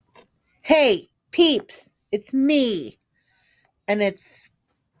Hey, peeps, it's me. And it's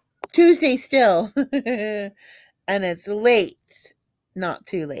Tuesday still. And it's late. Not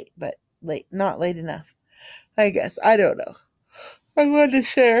too late, but late. Not late enough, I guess. I don't know. I wanted to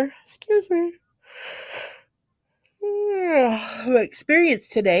share, excuse me, my experience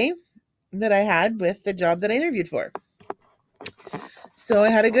today that I had with the job that I interviewed for. So I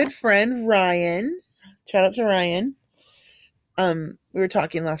had a good friend, Ryan. Shout out to Ryan. We were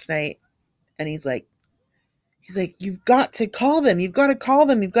talking last night, and he's like, you've got to call them. You've got to call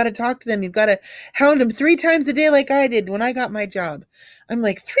them. You've got to talk to them. You've got to hound them 3 times a day like I did when I got my job. I'm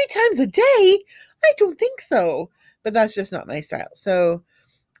like, 3 times a day? I don't think so. But that's just not my style. So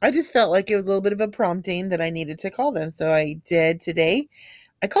I just felt like it was a little bit of a prompting that I needed to call them. So I did today.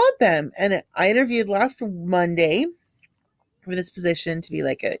 I called them, and I interviewed last Monday for this position to be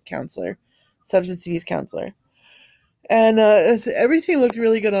like a counselor, substance abuse counselor. And everything looked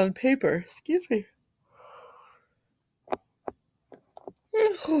really good on paper. Excuse me.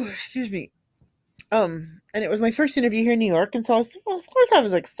 Oh, excuse me. And it was my first interview here in New York, and so of course I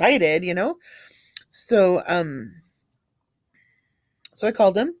was excited, you know. So so I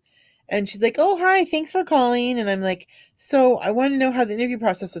called him, and she's like, "Oh, hi, thanks for calling." And I'm like, "So I want to know how the interview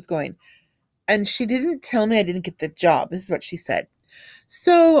process was going." And she didn't tell me I didn't get the job. This is what she said.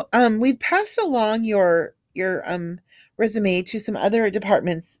 So we passed along your resume to some other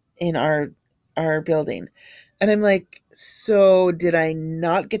departments in our building. And I'm like, so did I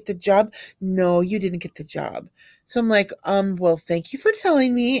not get the job? No, you didn't get the job. So I'm like, well, thank you for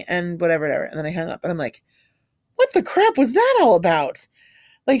telling me and whatever. And then I hung up and I'm like, what the crap was that all about?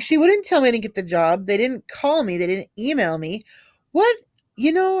 Like, she wouldn't tell me I didn't get the job. They didn't call me. They didn't email me. What?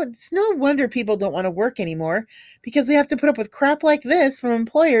 It's no wonder people don't want to work anymore because they have to put up with crap like this from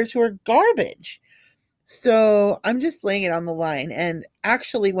employers who are garbage. So I'm just laying it on the line. And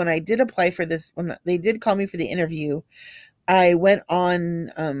actually, when I did apply for this, when they did call me for the interview, I went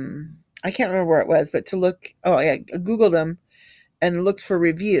on, I can't remember where it was, but to look, oh, yeah, I Googled them and looked for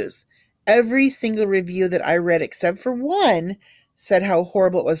reviews. Every single review that I read, except for one, said how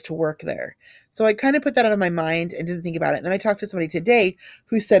horrible it was to work there. So I kind of put that out of my mind and didn't think about it. And then I talked to somebody today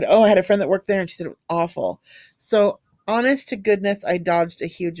who said, oh, I had a friend that worked there and she said it was awful. So honest to goodness, I dodged a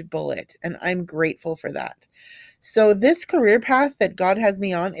huge bullet and I'm grateful for that. So this career path that God has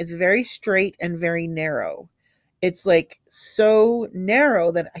me on is very straight and very narrow. It's like so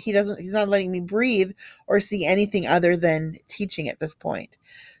narrow that he's not letting me breathe or see anything other than teaching at this point.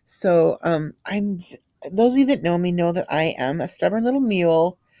 So those of you that know me know that I am a stubborn little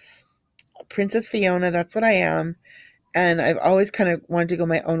mule, Princess Fiona, that's what I am. And I've always kind of wanted to go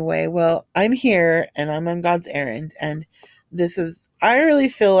my own way. Well, I'm here and I'm on God's errand. And I really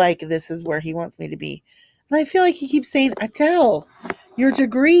feel like this is where he wants me to be. And I feel like he keeps saying, Adele, your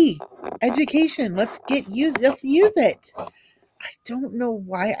degree, education, let's use it. I don't know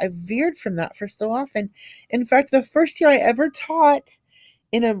why I veered from that for so often. In fact, the first year I ever taught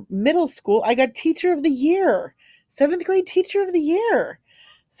in a middle school, I got teacher of the year, 7th grade teacher of the year.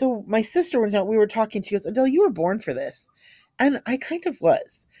 So my sister, when we were talking, she goes, Adele, you were born for this. And I kind of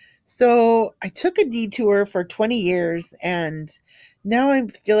was. So I took a detour for 20 years and now I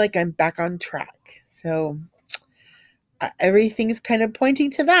feel like I'm back on track. So everything is kind of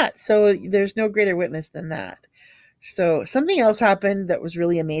pointing to that. So there's no greater witness than that. So something else happened that was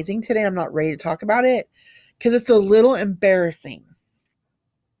really amazing today. I'm not ready to talk about it because it's a little embarrassing.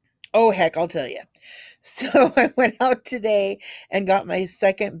 Oh, heck, I'll tell you. So I went out today and got my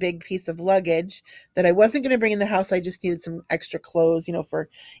second big piece of luggage that I wasn't going to bring in the house. I just needed some extra clothes, for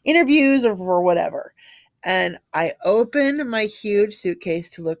interviews or for whatever. And I opened my huge suitcase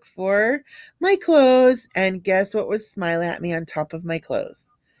to look for my clothes. And guess what was smiling at me on top of my clothes?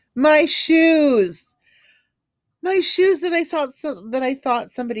 My shoes. My shoes that I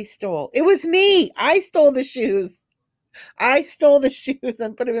thought somebody stole. It was me. I stole the shoes. I stole the shoes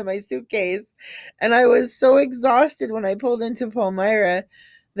and put them in my suitcase. And I was so exhausted when I pulled into Palmyra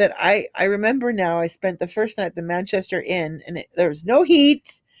that I remember now I spent the first night at the Manchester Inn and there was no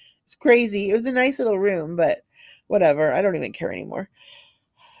heat. It's crazy. It was a nice little room, but whatever. I don't even care anymore.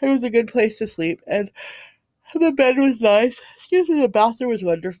 It was a good place to sleep. And the bed was nice. Excuse me, the bathroom was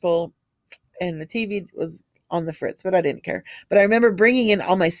wonderful. And the TV was on the fritz, but I didn't care. But I remember bringing in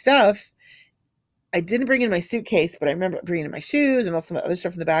all my stuff. I didn't bring in my suitcase, but I remember bringing in my shoes and also some other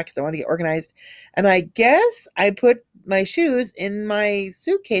stuff in the back because I wanted to get organized. And I guess I put my shoes in my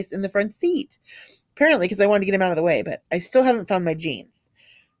suitcase in the front seat, apparently because I wanted to get them out of the way. But I still haven't found my jeans.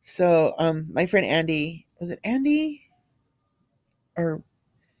 So my friend Andy, was it Andy? Or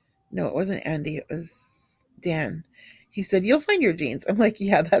no, it wasn't Andy. It was Dan. He said, "You'll find your jeans." I'm like,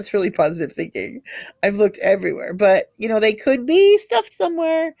 "Yeah, that's really positive thinking. I've looked everywhere, but they could be stuffed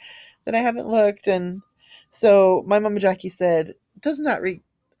somewhere that I haven't looked." And so my mama Jackie said, "Doesn't that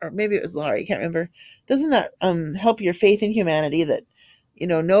or maybe it was Laurie, I can't remember. Doesn't that help your faith in humanity that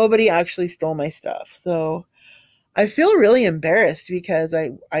nobody actually stole my stuff?" So I feel really embarrassed because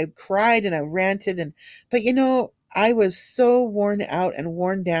I cried and I ranted, but I was so worn out and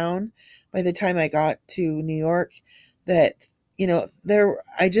worn down by the time I got to New York that there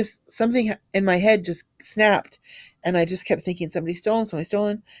I just something in my head just snapped, and I just kept thinking, somebody stolen, somebody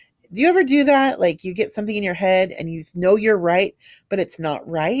stolen. Do you ever do that? Like, you get something in your head and you know you're right, but it's not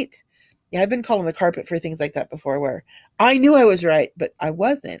right? Yeah, I've been called on the carpet for things like that before, where I knew I was right, but I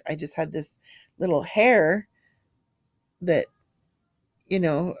wasn't. I just had this little hair that,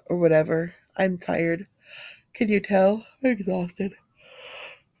 or whatever. I'm tired. Can you tell? I'm exhausted.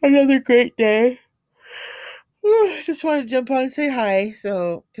 Another great day. I just wanted to jump on and say hi.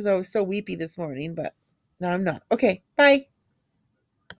 So, because I was so weepy this morning, but no, I'm not. Okay, bye.